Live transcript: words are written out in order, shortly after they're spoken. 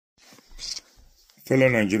Fellow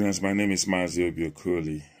Nigerians, my name is Mazi Obi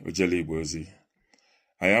Okoli, Ndi-Igbo.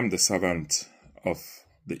 I am the servant of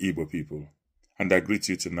the Igbo people, and I greet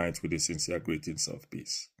you tonight with the sincere greetings of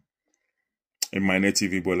peace. In my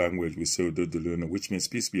native Igbo language, we say Udodulunu, which means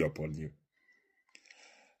peace be upon you.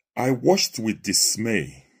 I watched with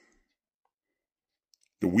dismay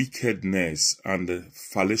the wickedness and the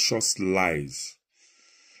fallacious lies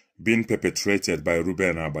being perpetrated by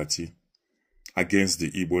Reuben Abati against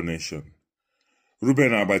the Igbo nation.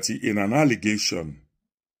 Reuben Abati, in an allegation,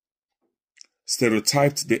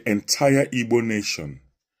 stereotyped the entire Igbo nation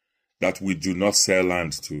that we do not sell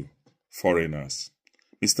land to foreigners.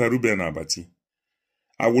 Mr. Reuben Abati,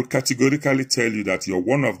 I would categorically tell you that you're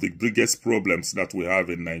one of the biggest problems that we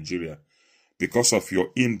have in Nigeria because of your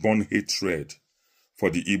inborn hatred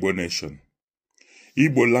for the Igbo nation.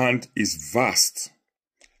 Igbo land is vast,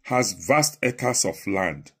 has vast acres of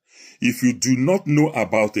land. If you do not know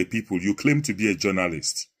about a people, you claim to be a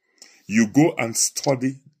journalist. You go and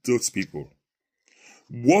study those people.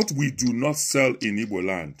 What we do not sell in Igbo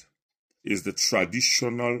land is the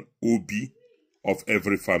traditional Obi of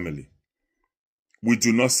every family. We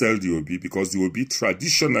do not sell the Obi because the Obi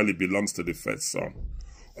traditionally belongs to the first son,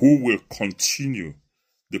 who will continue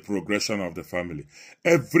the progression of the family.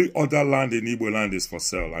 Every other land in Igbo land is for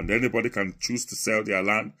sale, and anybody can choose to sell their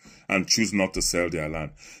land and choose not to sell their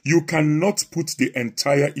land. You cannot put the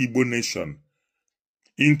entire Igbo nation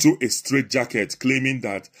into a straitjacket claiming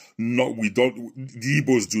that the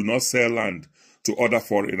Igbos do not sell land to other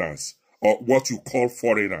foreigners, or what you call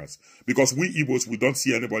foreigners, because we Igbos, we don't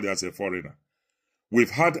see anybody as a foreigner.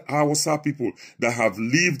 We've had Hausa people that have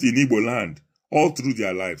lived in Igbo land all through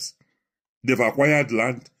their lives. They've acquired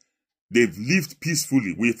land. They've lived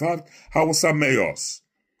peacefully. We've had Hausa mayors.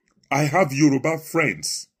 I have Yoruba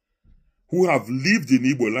friends who have lived in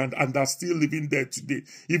Igbo land and are still living there today,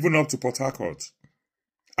 even up to Port Harcourt.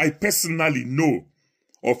 I personally know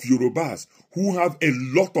of Yorubas who have a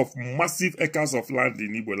lot of massive acres of land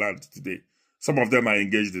in Igbo land today. Some of them are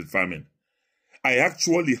engaged in farming. I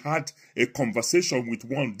actually had a conversation with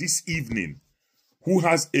one this evening who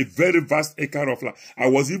has a very vast acre of land. I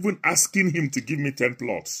was even asking him to give me 10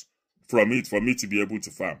 plots from it for me to be able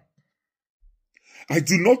to farm. I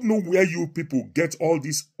do not know where you people get all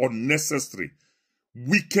these unnecessary,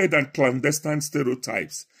 wicked and clandestine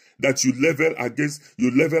stereotypes that you level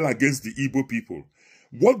against the Igbo people.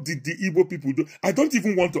 What did the Igbo people do? I don't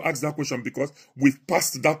even want to ask that question because we've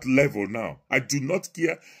passed that level now. I do not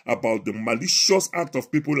care about the malicious act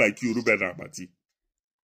of people like you, Reuben Abati.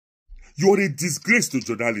 You're a disgrace to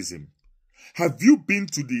journalism. Have you been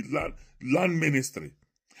to the land ministry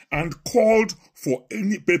and called for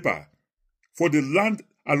any paper, for the land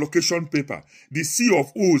allocation paper, the C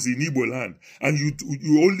of O's in Igbo land, and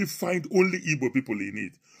you only find only Igbo people in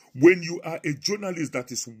it? When you are a journalist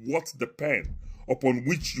that is worth the pen upon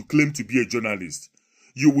which you claim to be a journalist,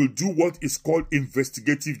 you will do what is called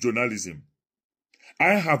investigative journalism.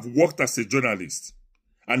 I have worked as a journalist,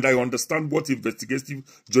 and I understand what investigative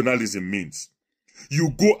journalism means.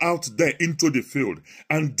 You go out there into the field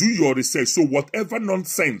and do your research. So whatever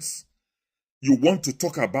nonsense you want to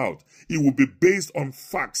talk about, it will be based on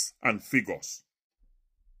facts and figures.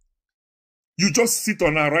 You just sit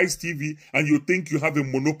on Arise TV and you think you have a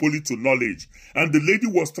monopoly to knowledge. And the lady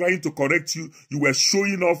was trying to correct you. You were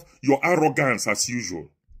showing off your arrogance as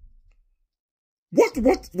usual.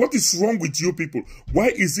 What is wrong with you people? Why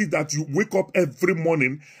is it that you wake up every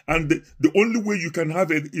morning and the only way you can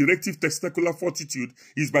have an erective testicular fortitude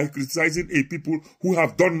is by criticizing a people who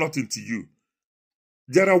have done nothing to you?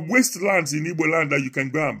 There are wastelands in Igbo land that you can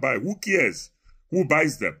go and buy. Who cares who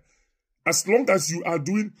buys them? As long as you are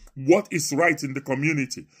doing what is right in the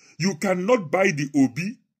community, you cannot buy the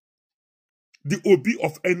Obi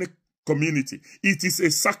of any community. It is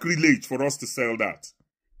a sacrilege for us to sell that,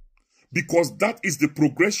 because that is the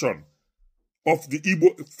progression of the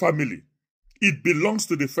Igbo family. It belongs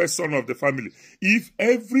to the first son of the family. If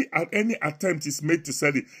any attempt is made to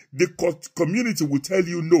sell it, the community will tell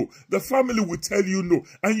you no. The family will tell you no.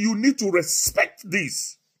 And you need to respect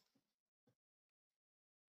this.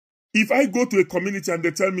 If I go to a community and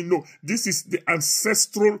they tell me, no, this is the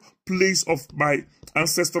ancestral place of my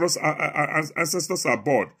ancestors are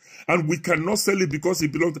born, and we cannot sell it because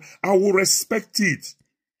it belongs to, I will respect it.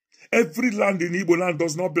 Every land in Igbo land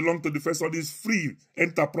does not belong to the first one. It's free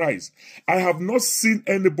enterprise. I have not seen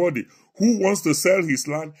anybody who wants to sell his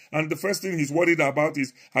land and the first thing he's worried about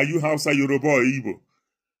is, are you Hausa, Yoruba, or Igbo?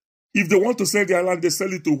 If they want to sell their land, they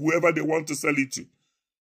sell it to whoever they want to sell it to.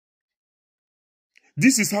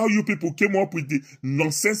 This is how you people came up with the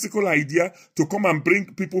nonsensical idea to come and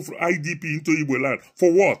bring people from IDP into Igbo land.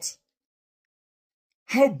 For what?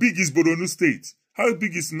 How big is Borno State? How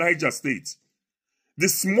big is Niger State? The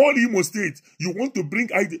small Imo State, you want to bring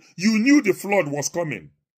idea. You knew the flood was coming.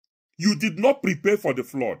 You did not prepare for the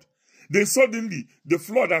flood. Then suddenly, the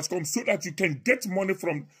flood has come so that you can get money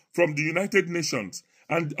from the United Nations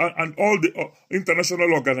and all the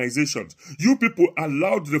international organizations. You people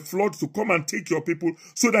allowed the flood to come and take your people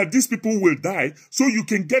so that these people will die so you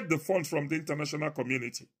can get the funds from the international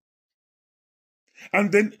community.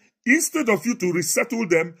 And then, instead of you to resettle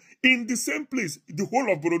them in the same place, the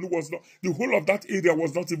whole of Borno was not, the whole of that area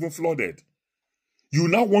was not even flooded. You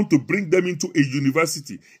now want to bring them into a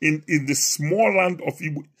university in the small land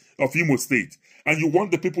of Imo State, and you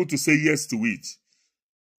want the people to say yes to it.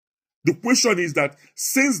 The question is that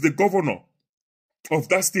since the governor of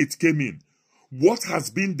that state came in, what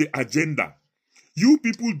has been the agenda? You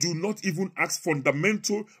people do not even ask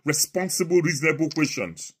fundamental, responsible, reasonable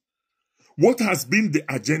questions. What has been the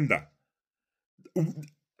agenda?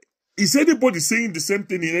 Is anybody saying the same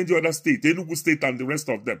thing in any other state, Enugu State and the rest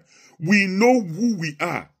of them? We know who we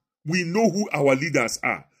are. We know who our leaders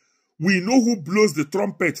are. We know who blows the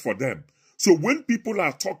trumpet for them. So when people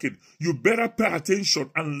are talking, you better pay attention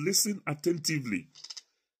and listen attentively.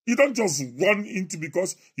 You don't just run into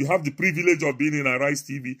because you have the privilege of being in Arise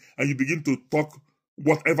TV and you begin to talk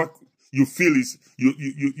whatever you feel is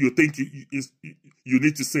you think you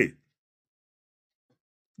need to say.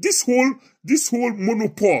 This whole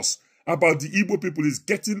monopause about the Igbo people is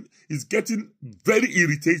getting very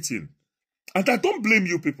irritating. And I don't blame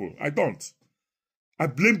you people. I don't. I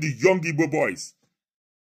blame the young Igbo boys.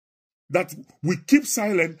 That we keep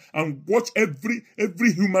silent and watch every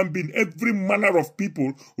human being, every manner of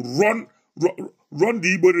people run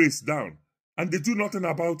the Igbo race down. And they do nothing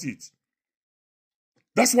about it.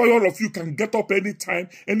 That's why all of you can get up anytime.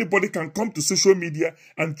 Anybody can come to social media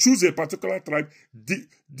and choose a particular tribe,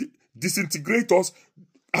 disintegrate us,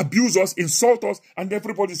 abuse us, insult us, and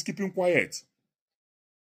everybody's keeping quiet.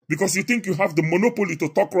 Because you think you have the monopoly to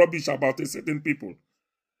talk rubbish about a certain people.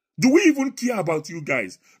 Do we even care about you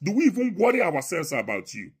guys? Do we even worry ourselves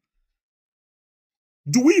about you?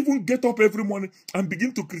 Do we even get up every morning and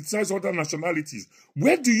begin to criticize other nationalities?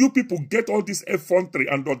 Where do you people get all this effrontery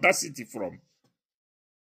and audacity from?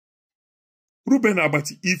 Reuben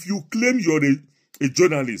Abati, if you claim you're a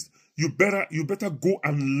journalist, you better go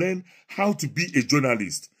and learn how to be a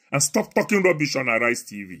journalist and stop talking rubbish on Arise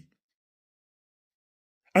TV.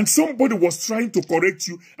 And somebody was trying to correct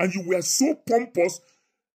you and you were so pompous,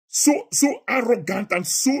 so arrogant and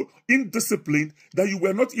so indisciplined that you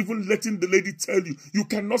were not even letting the lady tell you, you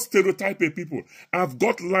cannot stereotype a people. I've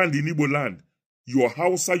got land in Igbo land. You're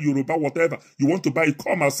Hausa, Yoruba, whatever. You want to buy it,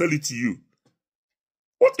 come, I'll sell it to you.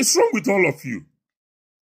 What is wrong with all of you?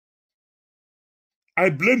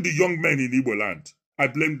 I blame the young men in Igbo land. I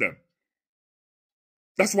blame them.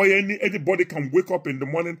 That's why anybody can wake up in the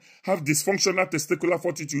morning, have dysfunctional testicular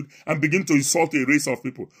fortitude, and begin to insult a race of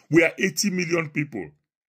people. We are 80 million people.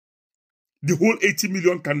 The whole 80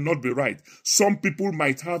 million cannot be right. Some people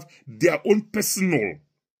might have their own personal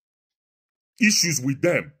issues with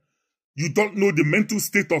them. You don't know the mental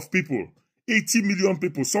state of people. 80 million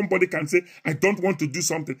people. Somebody can say, I don't want to do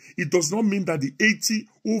something. It does not mean that the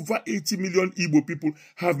over 80 million Igbo people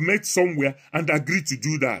have met somewhere and agreed to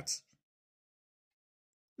do that.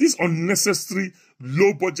 This unnecessary,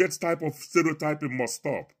 low-budget type of stereotyping must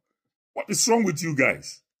stop. What is wrong with you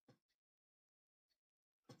guys?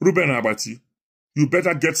 Reuben Abati, you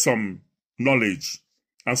better get some knowledge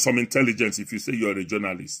and some intelligence if you say you're a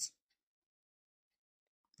journalist.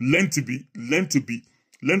 Learn to be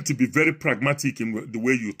very pragmatic in the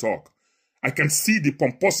way you talk. I can see the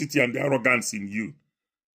pomposity and the arrogance in you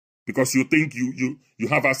because you think you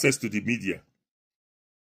have access to the media.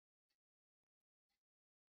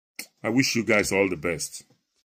 I wish you guys all the best.